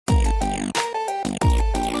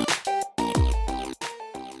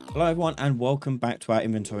Hello everyone and welcome back to our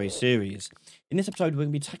inventory series. In this episode we're going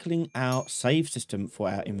to be tackling our save system for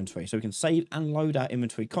our inventory. So we can save and load our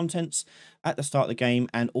inventory contents at the start of the game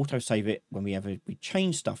and auto save it when we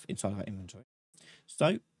change stuff inside our inventory.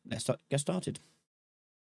 So let's get started.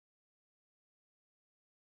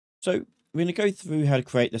 So we're going to go through how to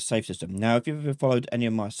create the save system. Now if you've ever followed any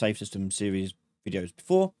of my save system series videos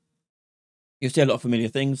before, you'll see a lot of familiar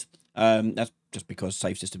things. That's just because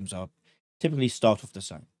save systems are typically start off the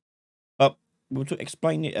same. But we'll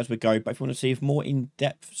explain it as we go. But if you want to see more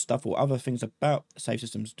in-depth stuff or other things about save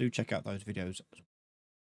systems, do check out those videos.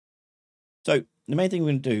 So the main thing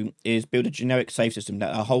we're going to do is build a generic save system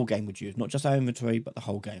that our whole game would use, not just our inventory, but the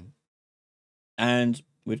whole game. And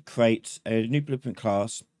we'd create a new blueprint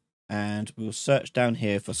class, and we'll search down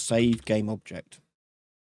here for save game object.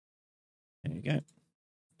 There you go.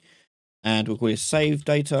 And we'll call it save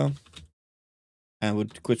data, and we'll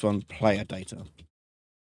call this one player data.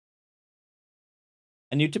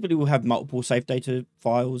 And you typically will have multiple save data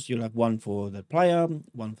files. You'll have one for the player,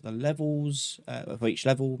 one for the levels, for each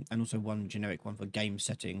level, and also one generic one for game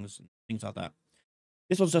settings and things like that.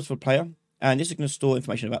 This one's just for player, and this is going to store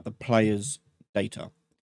information about the player's data.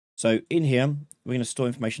 So in here, we're going to store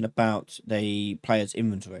information about the player's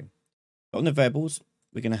inventory. But on the variables,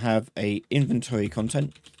 we're going to have a inventory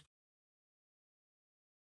content.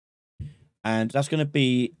 And that's going to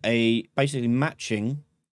be basically matching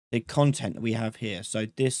the content that we have here. So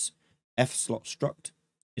this f slot struct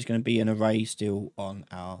is going to be an array still on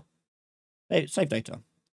our save data.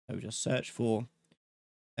 So we just search for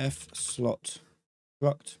f slot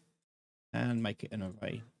struct and make it an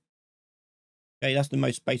array. Okay, that's the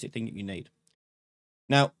most basic thing that you need.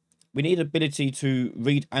 Now we need ability to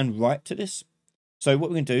read and write to this. So what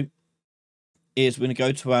we're going to do is we're going to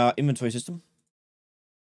go to our inventory system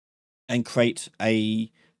and create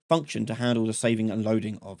a function to handle the saving and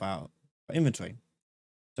loading of our inventory.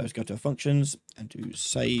 So let's go to our functions and do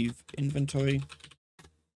save inventory.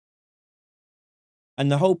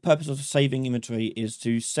 And the whole purpose of saving inventory is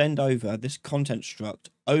to send over this content struct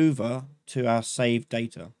over to our save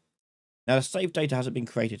data. Now the save data hasn't been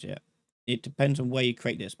created yet. It depends on where you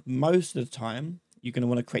create this. Most of the time, you're going to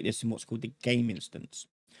want to create this in what's called the game instance.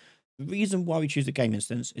 The reason why we choose the game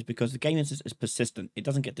instance is because the game instance is persistent. It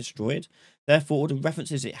doesn't get destroyed. Therefore, all the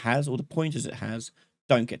references it has, all the pointers it has,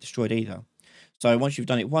 don't get destroyed either. So once you've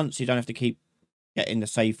done it once, you don't have to keep getting the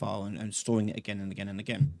save file and storing it again and again and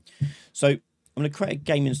again. So I'm going to create a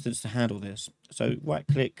game instance to handle this. So right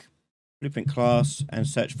click, blueprint class, and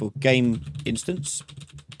search for game instance.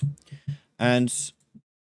 And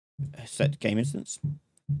set game instance.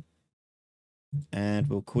 And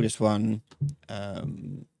we'll call this one...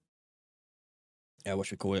 what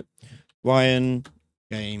should we call it? Ryan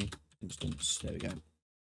game instance. There we go.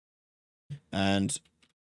 And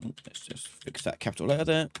let's just fix that capital letter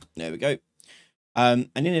there. There we go. And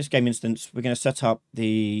in this game instance, we're going to set up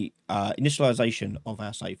the initialization of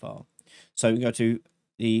our save file. So we go to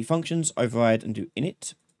the functions, override, and do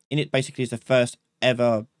init. Init basically is the first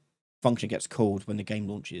ever function gets called when the game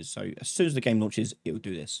launches. So as soon as the game launches, it will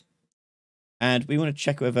do this. And we want to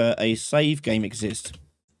check whether a save game exists.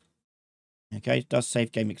 Okay, does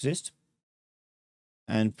save game exist?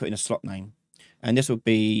 And put in a slot name. And this will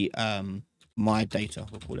be my data,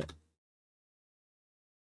 we'll call it.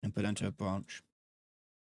 And put it into a branch.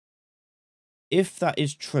 If that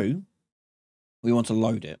is true, we want to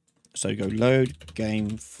load it. So go load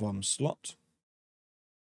game from slot.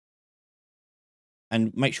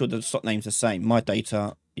 And make sure that the slot name's the same. My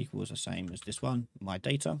data equals the same as this one, my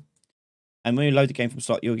data. And when you load the game from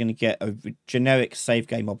slot, you're going to get a generic save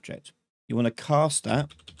game object. You want to cast that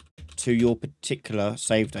to your particular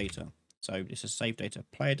save data. So this is save data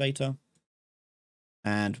player data,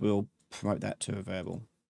 and we'll promote that to a variable.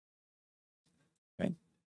 Okay.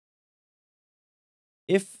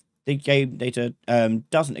 If the game data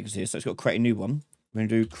doesn't exist, so it's got to create a new one, we're going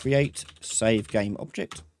to do create save game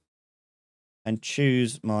object and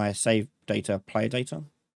choose my save data player data.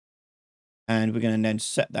 And we're going to then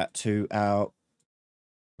set that to our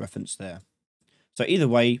reference there. So either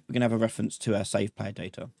way, we're going to have a reference to our save player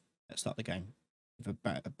data at the start of the game. Either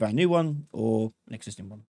a brand new one or an existing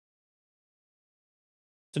one.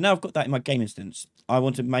 So now I've got that in my game instance. I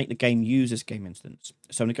want to make the game use this game instance.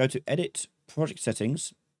 So I'm going to go to edit project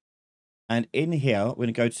settings. And in here, we're going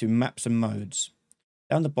to go to maps and modes.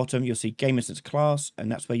 Down the bottom, you'll see game instance class.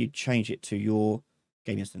 And that's where you change it to your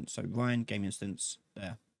game instance. So Ryan game instance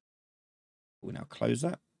there. We'll now close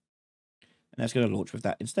that. And that's going to launch with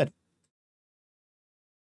that instead.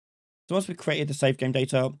 So once we've created the save game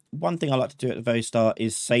data, one thing I like to do at the very start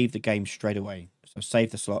is save the game straight away. So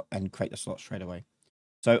save the slot and create the slot straight away.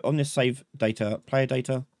 So on this save data, player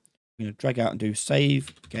data, I'm going to drag out and do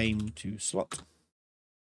save game to slot.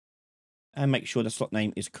 And make sure the slot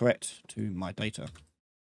name is correct to my data.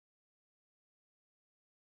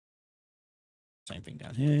 Same thing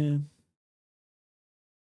down here.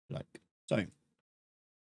 Like so.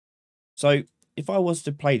 So if I was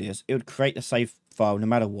to play this, it would create a save file no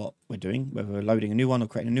matter what we're doing, whether we're loading a new one or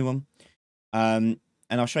creating a new one. And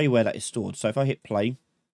I'll show you where that is stored. So if I hit play,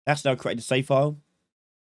 that's now created a save file.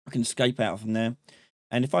 I can escape out from there.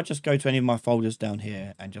 And if I just go to any of my folders down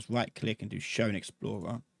here and just right click and do show in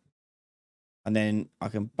Explorer, and then I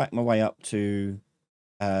can back my way up to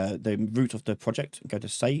the root of the project and go to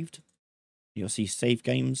saved. You'll see save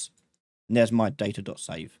games, and there's my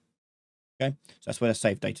data.save. Okay, so that's where the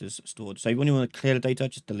save data is stored. So when you want to clear the data,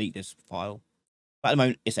 just delete this file. But at the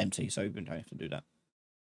moment, it's empty, so we don't have to do that.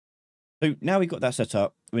 So now we've got that set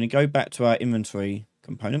up, we're going to go back to our inventory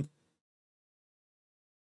component.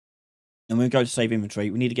 And when we go to save inventory,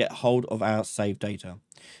 we need to get hold of our save data.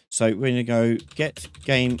 So we're going to go get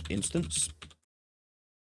game instance,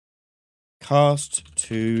 cast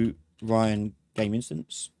to Ryan game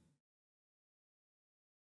instance.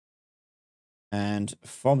 And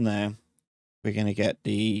from there, we're going to get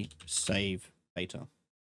the save data.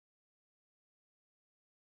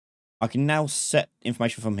 I can now set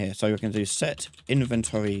information from here. So we're going to do set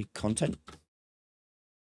inventory content.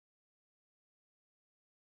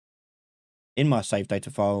 In my save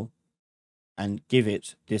data file and give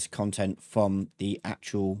it this content from the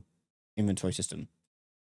actual inventory system.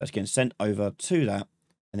 That's getting sent over to that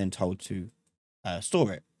and then told to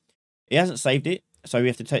store it. It hasn't saved it, so we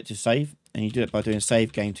have to take it to save, and you do it by doing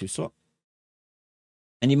save game to slot.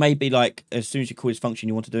 And you may be like, as soon as you call this function,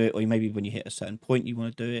 you want to do it, or maybe when you hit a certain point, you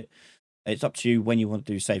want to do it. It's up to you when you want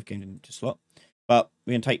to do save game to slot. But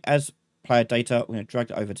we're going to take as player data, we're going to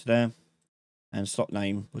drag it over to there, and slot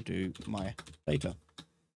name will do my data.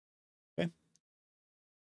 Okay.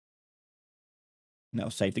 And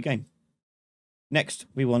that'll save the game. Next,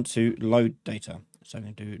 we want to load data. So I'm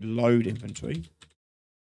going to do load inventory.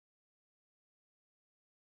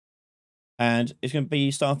 And it's going to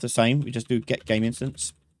be start off the same. We just do get game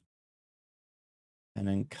instance. And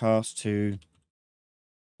then cast to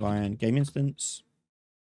Ryan game instance.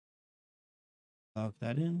 Plug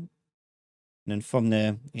that in. And then from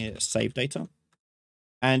there, save data.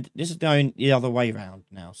 And this is going the other way around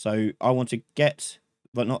now. So I want to get,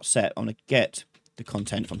 but not set, I want to get the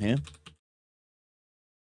content from here.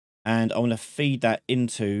 And I want to feed that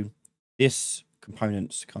into this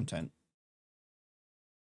component's content.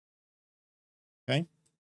 Okay.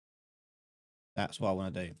 That's what I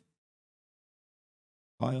want to do.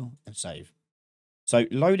 File and save. So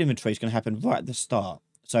load inventory is going to happen right at the start.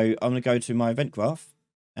 So I'm going to go to my event graph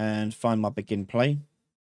and find my begin play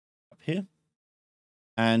up here.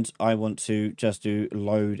 And I want to just do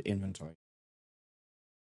load inventory.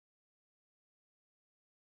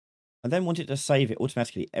 I then want it to save it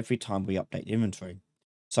automatically every time we update the inventory.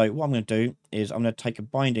 So what I'm going to do is I'm going to take a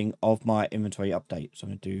binding of my inventory update. So I'm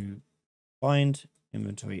going to do bind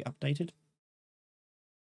inventory updated.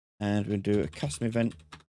 And we're going to do a custom event.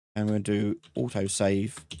 And we're going to do auto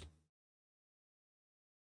save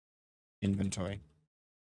inventory.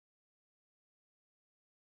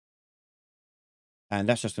 And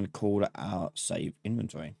that's just going to call our save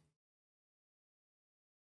inventory.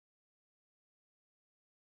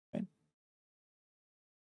 Okay.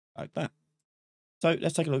 Like that. So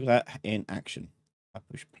let's take a look at that in action. I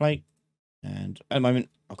push play. And at the moment,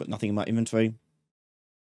 I've got nothing in my inventory.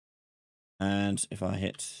 And if I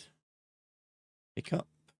hit pick up,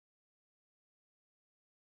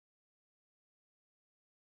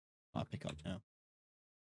 I'll pick up now.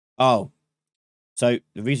 Oh, so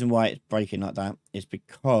the reason why it's breaking like that is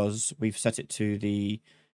because we've set it to the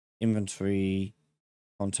inventory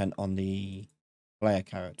content on the player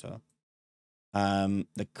character.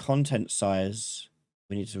 The content size,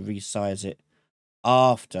 we need to resize it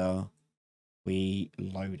after we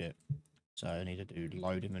load it. So I need to do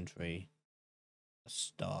load inventory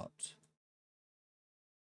start.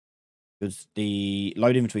 Because the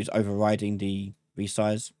load inventory is overriding the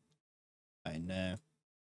resize. In there,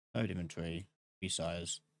 load inventory,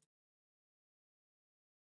 resize.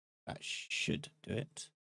 That should do it.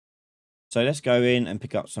 So let's go in and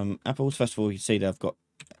pick up some apples. First of all, you see that I've got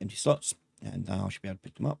empty slots, and now I should be able to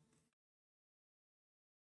pick them up.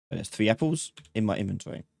 So there's 3 apples in my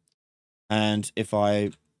inventory. And if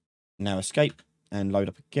I now escape and load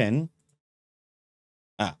up again,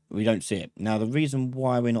 we don't see it. Now, the reason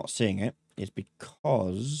why we're not seeing it is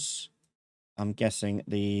because I'm guessing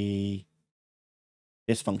the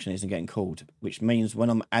this function isn't getting called, which means when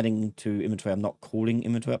I'm adding to inventory, I'm not calling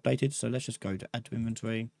inventory updated. So let's just go to add to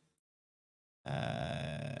inventory.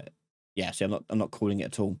 Yeah, see, I'm not calling it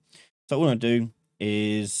at all. So all I do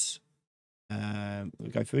is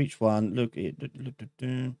we'll go through each one, look at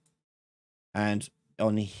it, and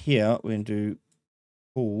on here we're going to do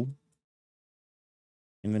call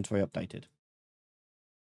inventory updated.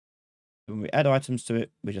 When we add items to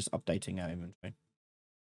it, we're just updating our inventory.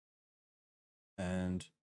 And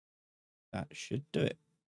that should do it.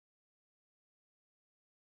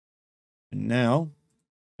 And now,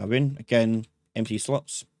 go in, again, empty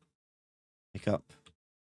slots, pick up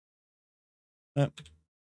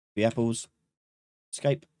the apples,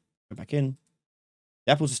 escape, go back in.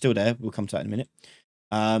 The apples are still there, we'll come to that in a minute.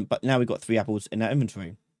 But now we've got 3 apples in our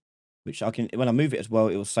inventory, which I can, when I move it as well,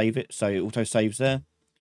 it will save it. So it auto saves there.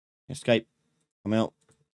 Escape, come out,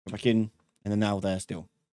 go back in, and they're now there still.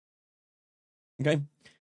 Okay,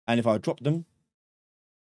 and if I drop them,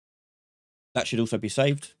 that should also be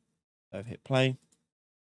saved. So I've hit play.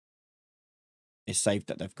 It's saved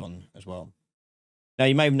that they've gone as well. Now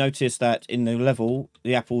you may have noticed that in the level,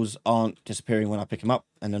 the apples aren't disappearing when I pick them up,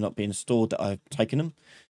 and they're not being stored that I've taken them.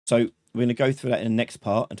 So we're going to go through that in the next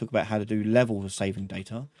part and talk about how to do level saving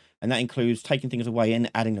data. And that includes taking things away and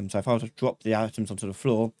adding them. So if I was to drop the items onto the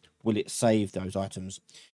floor, will it save those items?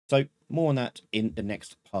 So more on that in the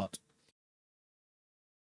next part.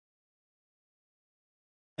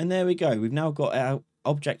 And there we go. We've now got our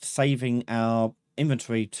object saving our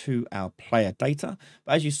inventory to our player data.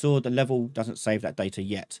 But as you saw, the level doesn't save that data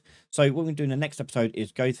yet. So what we're going to do in the next episode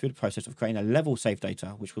is go through the process of creating a level save data,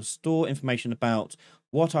 which will store information about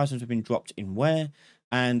what items have been dropped in where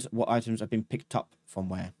and what items have been picked up from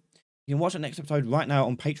where. You can watch the next episode right now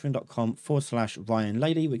on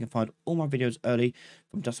patreon.com/RyanLady. We can find all my videos early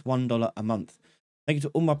from just $1 a month. Thank you to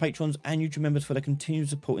all my patrons and YouTube members for their continued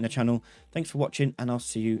support in the channel. Thanks for watching, and I'll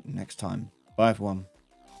see you next time. Bye, everyone.